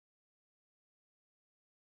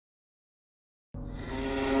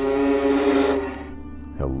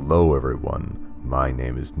Hello everyone, my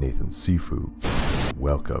name is Nathan Sifu.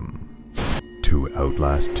 Welcome to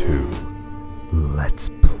Outlast 2. Let's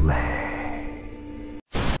play.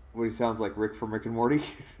 What, he sounds like Rick from Rick and Morty?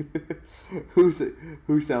 Who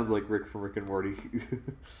sounds like Rick from Rick and Morty?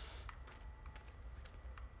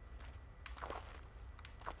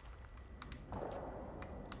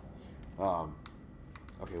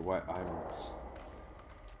 Okay, what,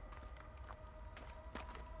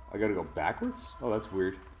 I gotta go backwards? Oh, that's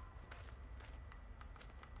weird.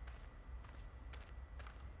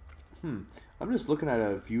 I'm just looking at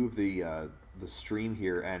a view of the stream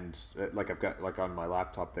here, and like I've got like on my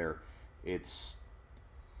laptop there, it's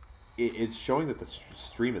showing that the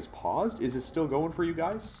stream is paused. Is it still going for you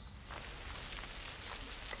guys?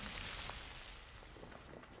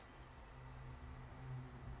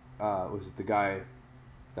 Was it the guy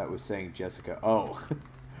that was saying Jessica? Oh,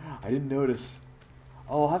 I didn't notice.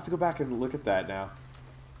 Oh, I'll have to go back and look at that now.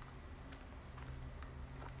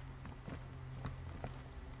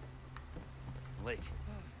 Lake.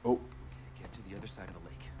 Oh. Get to the other side of the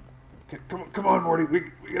lake. Come on, Morty. We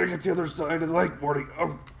gotta get to the other side of the lake, Morty.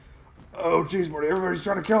 Oh, jeez, Morty. Everybody's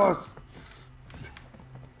trying to kill us.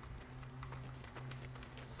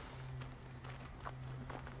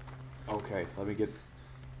 Okay, let me get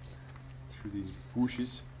through these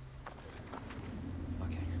bushes.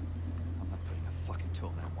 Okay, I'm not putting a fucking toe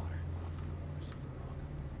in that water. There's something wrong.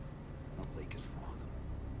 The lake is wrong.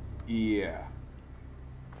 Yeah.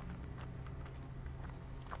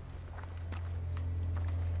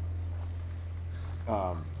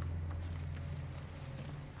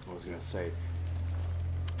 What was I gonna say?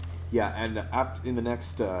 Yeah, and after in the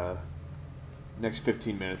next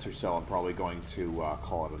 15 minutes or so, I'm probably going to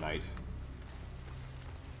call it a night.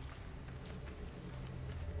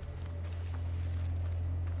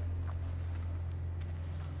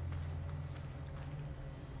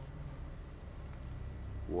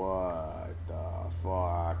 What the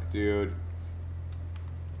fuck, dude?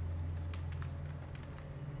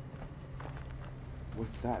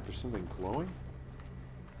 What's that? There's something glowing?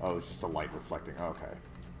 Oh, it's just a light reflecting. Okay.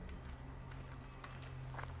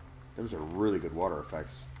 Those are really good water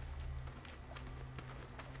effects.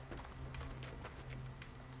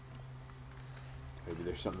 Maybe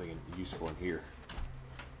there's something useful in here.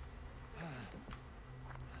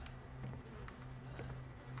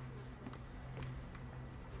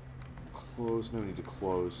 Close, no need to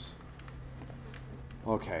close.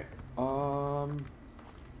 Okay.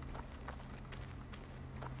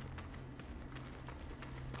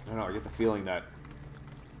 I don't know, I get the feeling that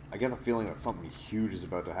something huge is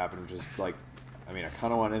about to happen, which is like, I mean, I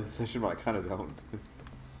kind of want to end the session, but I kind of don't.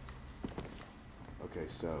 Okay,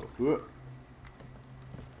 so,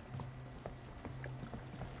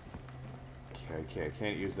 okay, I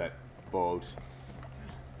can't use that boat.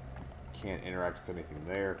 Can't interact with anything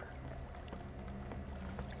there.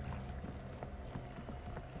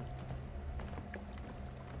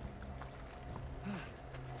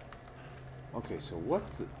 Okay, so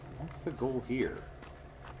what's the goal here?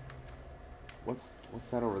 What's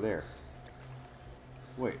that over there?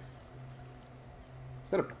 Wait.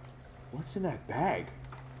 Is that a... What's in that bag?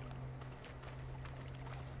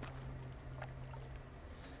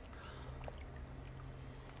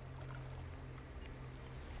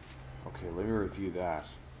 Okay, let me review that.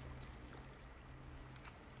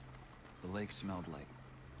 The lake smelled like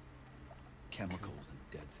chemicals and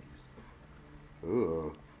dead things.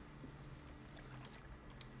 Ugh.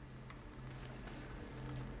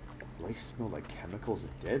 Lake smelled like chemicals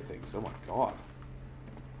and dead things. Oh my god.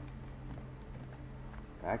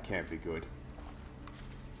 That can't be good.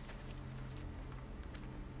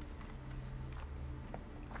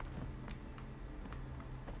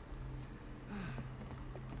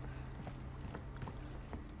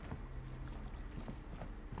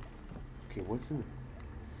 Okay, what's in the...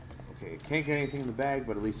 Okay, can't get anything in the bag,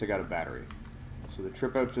 but at least I got a battery. So the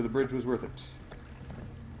trip out to the bridge was worth it.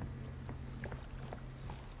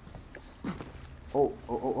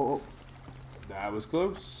 Oh. That was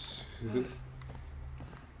close.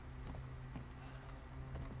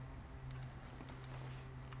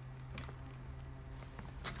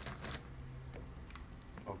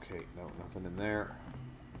 Okay, no, nothing in there.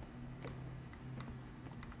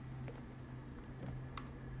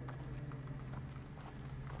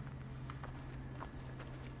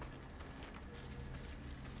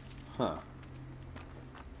 Huh.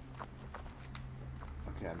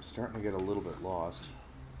 Okay, I'm starting to get a little bit lost.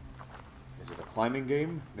 Is it a climbing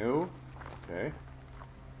game? No? Okay.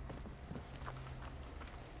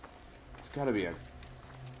 It's gotta be a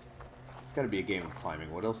game of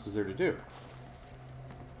climbing. What else is there to do?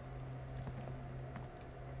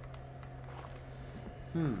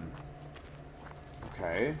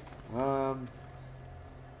 Okay.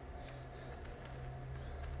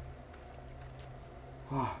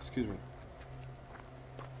 Excuse me.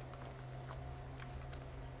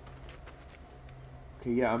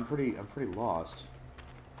 Okay, yeah, I'm pretty lost.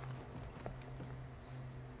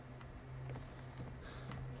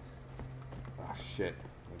 Oh shit.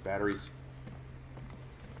 My batteries.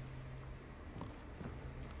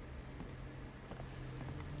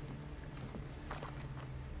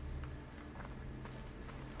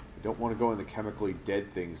 I don't want to go in the chemically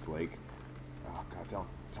dead things lake. Oh god, don't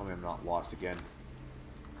tell me I'm not lost again.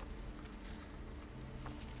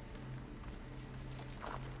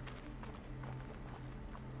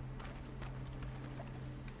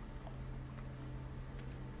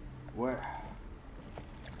 Where?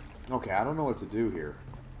 Okay, I don't know what to do here.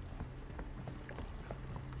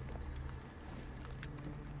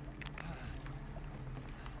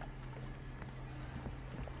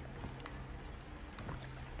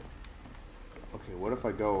 Okay, what if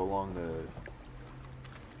I go along the...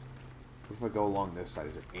 What if I go along this side?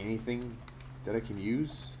 Is there anything that I can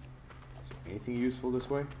use? Is there anything useful this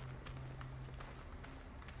way?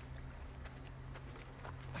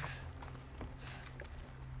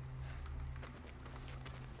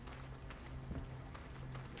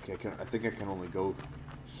 Okay, I think I can only go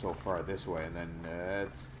so far this way, and then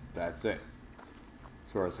that's it.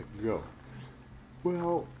 As far as I can go.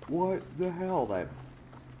 Well, what the hell then?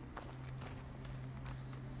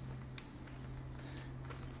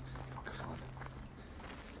 Oh, come on.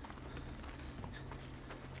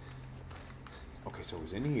 Okay, so it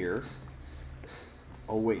was in here.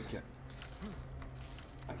 Oh wait,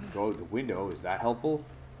 I can go out the window. Is that helpful?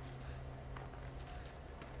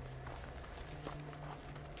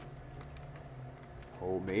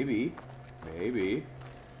 Oh, maybe. Maybe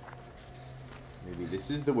this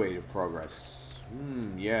is the way to progress.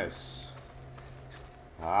 Yes.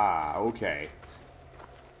 Ah, okay.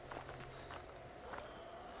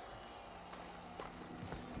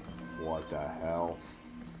 What the hell?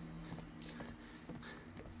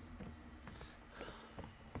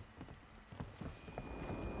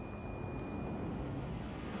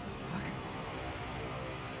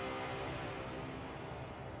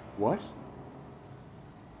 What?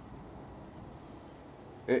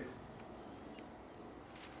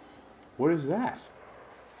 What is that?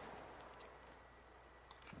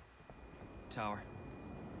 Tower.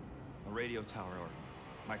 A radio tower or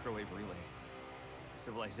microwave relay.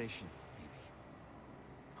 Civilization, maybe.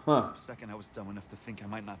 Huh. For a second I was dumb enough to think I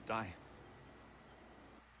might not die.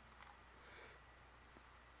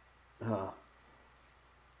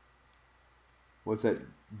 What's that?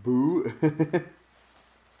 Boo?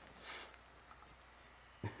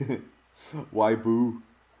 Why boo?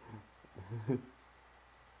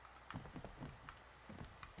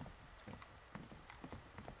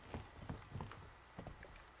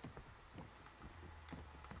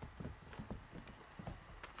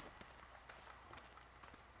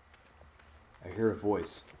 I hear a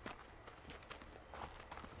voice.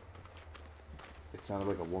 It sounded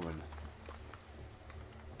like a woman.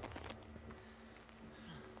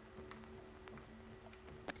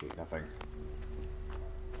 Okay, nothing.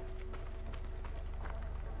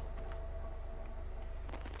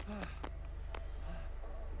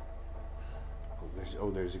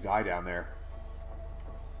 There's a guy down there.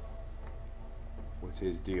 What's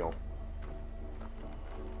his deal?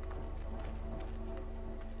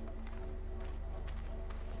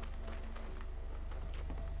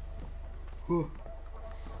 Oh,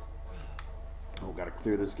 gotta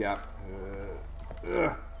clear this gap.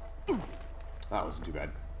 That wasn't too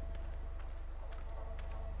bad.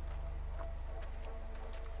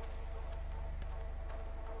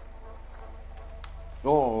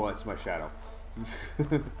 Oh, that's my shadow.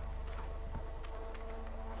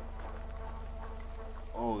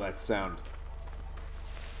 Oh, that sound.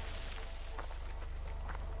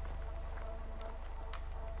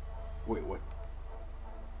 Wait, what?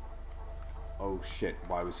 Oh shit,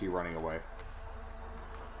 why was he running away?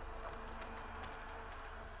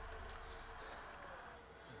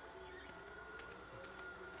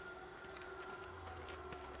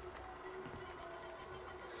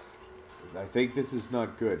 I think this is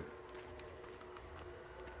not good.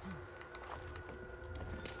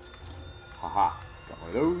 Haha, got one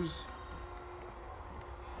of those.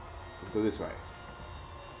 Let's go this way.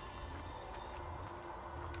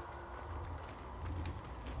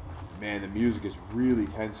 Man, the music is really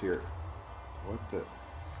tense here. What the...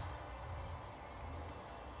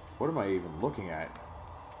 What am I even looking at?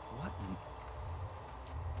 What?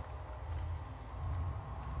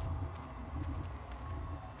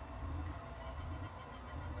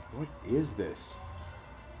 What is this?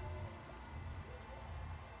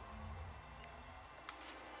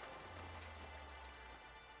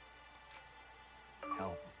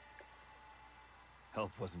 Help.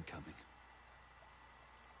 Help wasn't coming.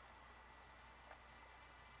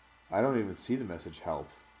 I don't even see the message help.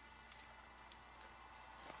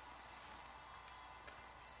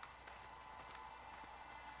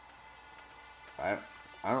 I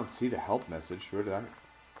don't see the help message. Where did I...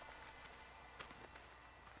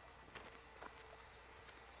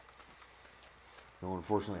 No,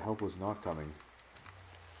 unfortunately, help was not coming.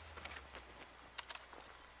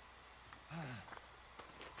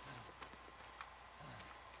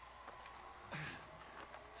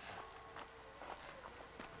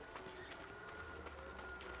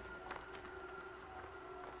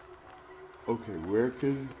 Okay, where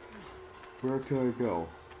can I go?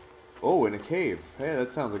 Oh, in a cave. Hey,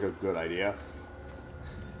 that sounds like a good idea.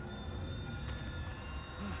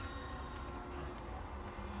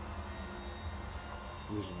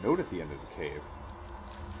 There's a note at the end of the cave.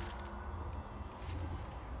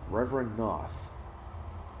 Reverend Noth.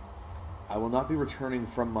 I will not be returning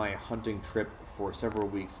from my hunting trip for several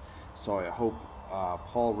weeks, so I hope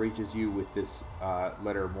Paul reaches you with this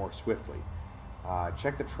letter more swiftly.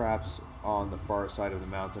 Check the traps on the far side of the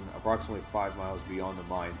mountain, approximately 5 miles beyond the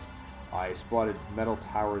mines. I spotted metal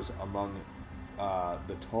towers among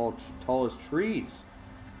the tallest trees.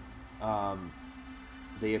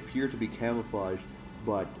 They appear to be camouflaged,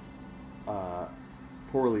 but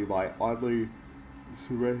poorly by oddly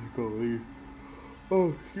symmetrically.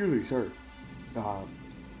 Oh, excuse me, sorry.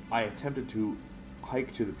 I attempted to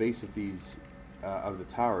hike to the base of these of the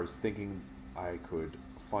towers, thinking I could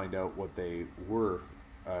find out what they were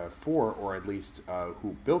for, or at least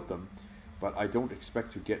who built them. But I don't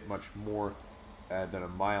expect to get much more than a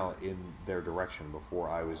mile in their direction before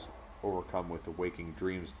I was overcome with the waking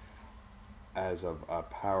dreams as of a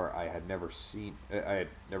power I had never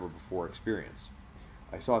before experienced.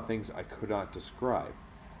 I saw things I could not describe.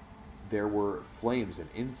 There were flames and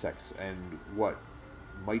insects and what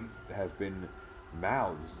might have been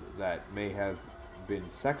mouths that may have been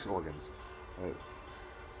sex organs.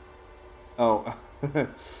 Oh,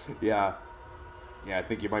 yeah. Yeah, I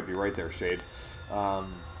think you might be right there, Shade.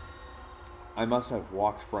 I must have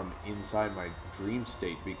walked from inside my dream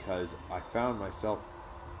state, because I found myself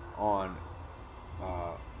on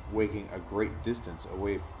waking a great distance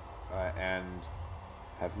away and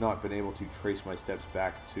have not been able to trace my steps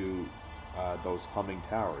back to those humming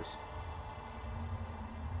towers.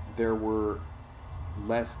 There were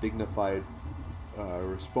less dignified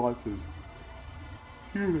responses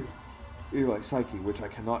in my psyche, which I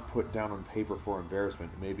cannot put down on paper for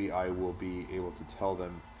embarrassment. Maybe I will be able to tell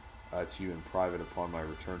them to you in private upon my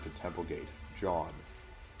return to Templegate. John.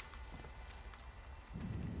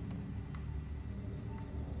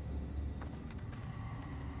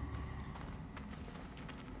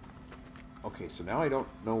 Okay, so now I don't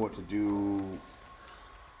know what to do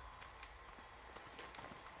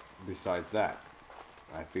besides that.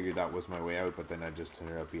 I figured that was my way out, but then I just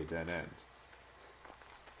turned out to be a dead end.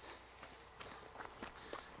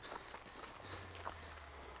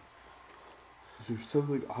 Is there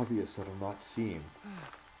something obvious that I'm not seeing?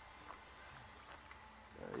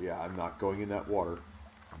 Yeah, I'm not going in that water.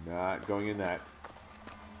 I'm not going in that.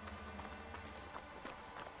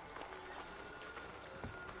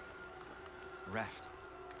 Raft.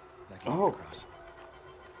 That can get across.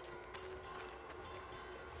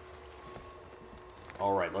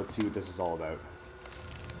 Alright, let's see what this is all about.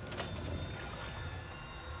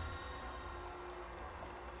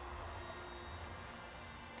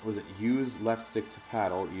 Was it use left stick to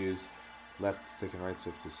paddle, use left stick and right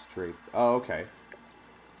stick to strafe? Oh, okay.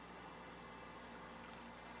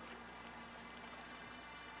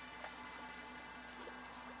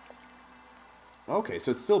 Okay,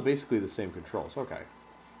 so it's still basically the same controls. Okay.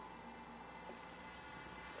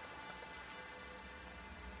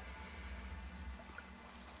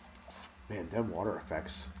 Man, them water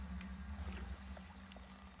effects.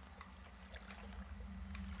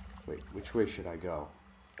 Wait, which way should I go?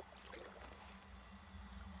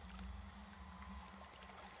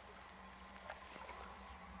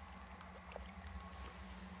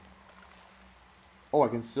 Oh, I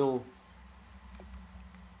can still...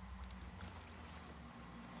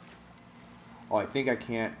 Oh, I think I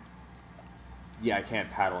can't... Yeah, I can't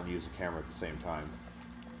paddle and use a camera at the same time.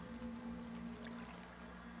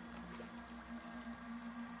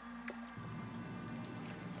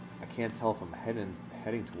 I can't tell if I'm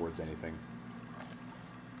heading towards anything.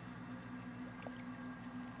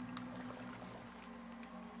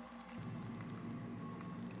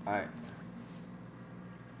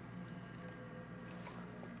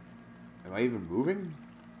 Am I even moving?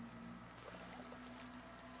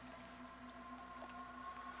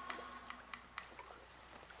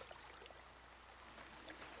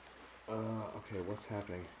 Okay, what's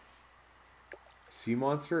happening? Sea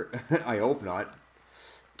monster? I hope not.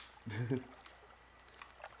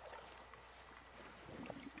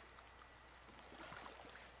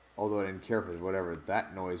 Although I didn't care for whatever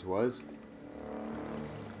that noise was.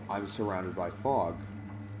 I'm surrounded by fog.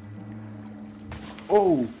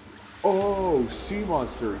 Oh! Oh! Sea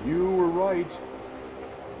monster, you were right!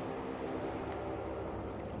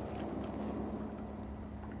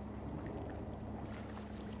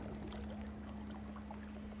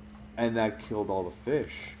 And that killed all the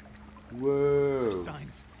fish. Whoa. These are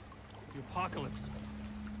signs. The apocalypse.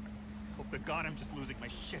 Hope to God I'm just losing my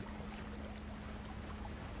shit.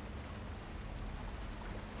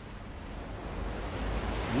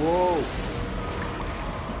 Whoa.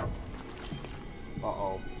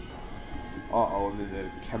 Uh-oh. Uh-oh, I'm in the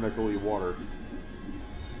chemically water.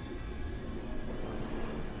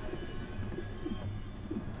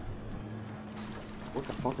 What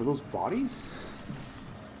the fuck are those bodies?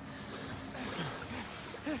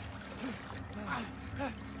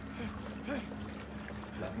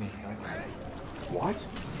 Let me help you. What?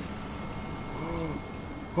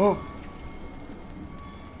 Oh!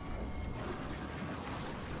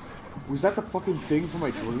 Was that the fucking thing from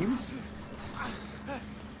my dreams?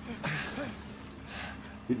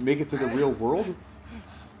 Did it make it to the real world?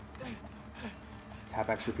 Tap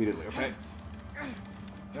X repeatedly, okay?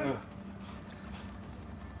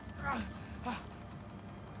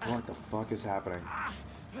 What the fuck is happening?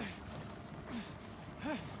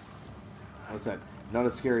 What's that? Not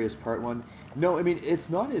as scary as part 1? No, I mean, it's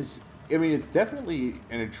not as... I mean, it's definitely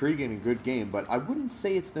an intriguing and good game, but I wouldn't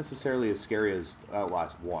say it's necessarily as scary as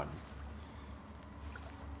Outlast 1.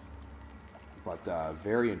 But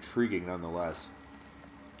very intriguing nonetheless.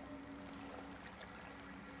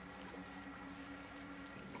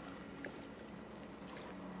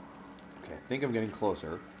 Okay, I think I'm getting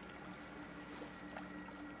closer.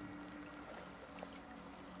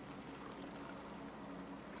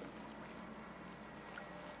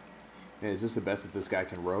 Man, is this the best that this guy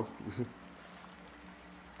can row?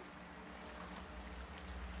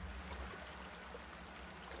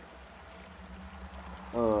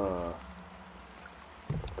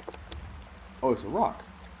 Oh, it's a rock.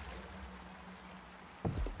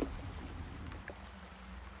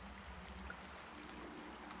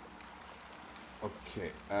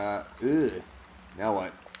 Okay, ugh. Now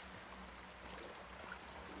what?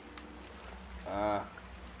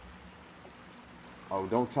 Oh,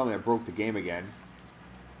 don't tell me I broke the game again.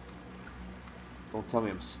 Don't tell me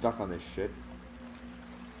I'm stuck on this shit.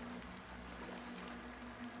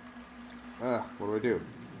 What do I do?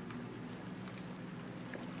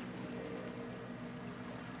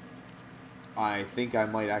 I think I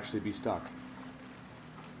might actually be stuck.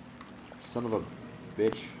 Son of a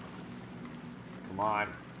bitch. Come on.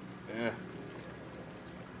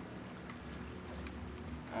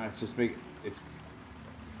 It's just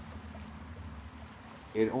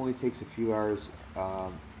it only takes a few hours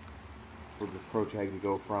for the pro tag to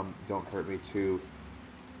go from "Don't hurt me" to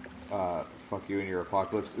 "Fuck you and your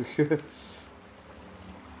apocalypse."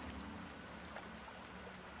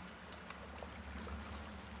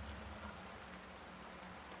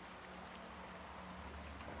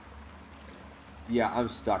 Yeah, I'm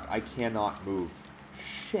stuck. I cannot move.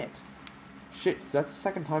 Shit. Shit, that's the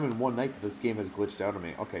second time in one night that this game has glitched out on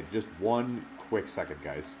me. Okay, just one quick second,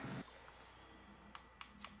 guys.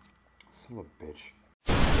 Son of a bitch.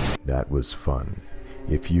 That was fun.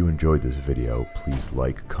 If you enjoyed this video, please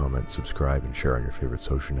like, comment, subscribe, and share on your favorite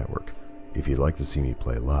social network. If you'd like to see me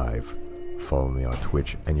play live, follow me on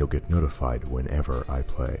Twitch and you'll get notified whenever I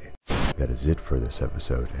play. That is it for this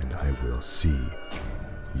episode, and I will see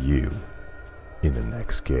you in the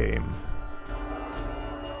next game.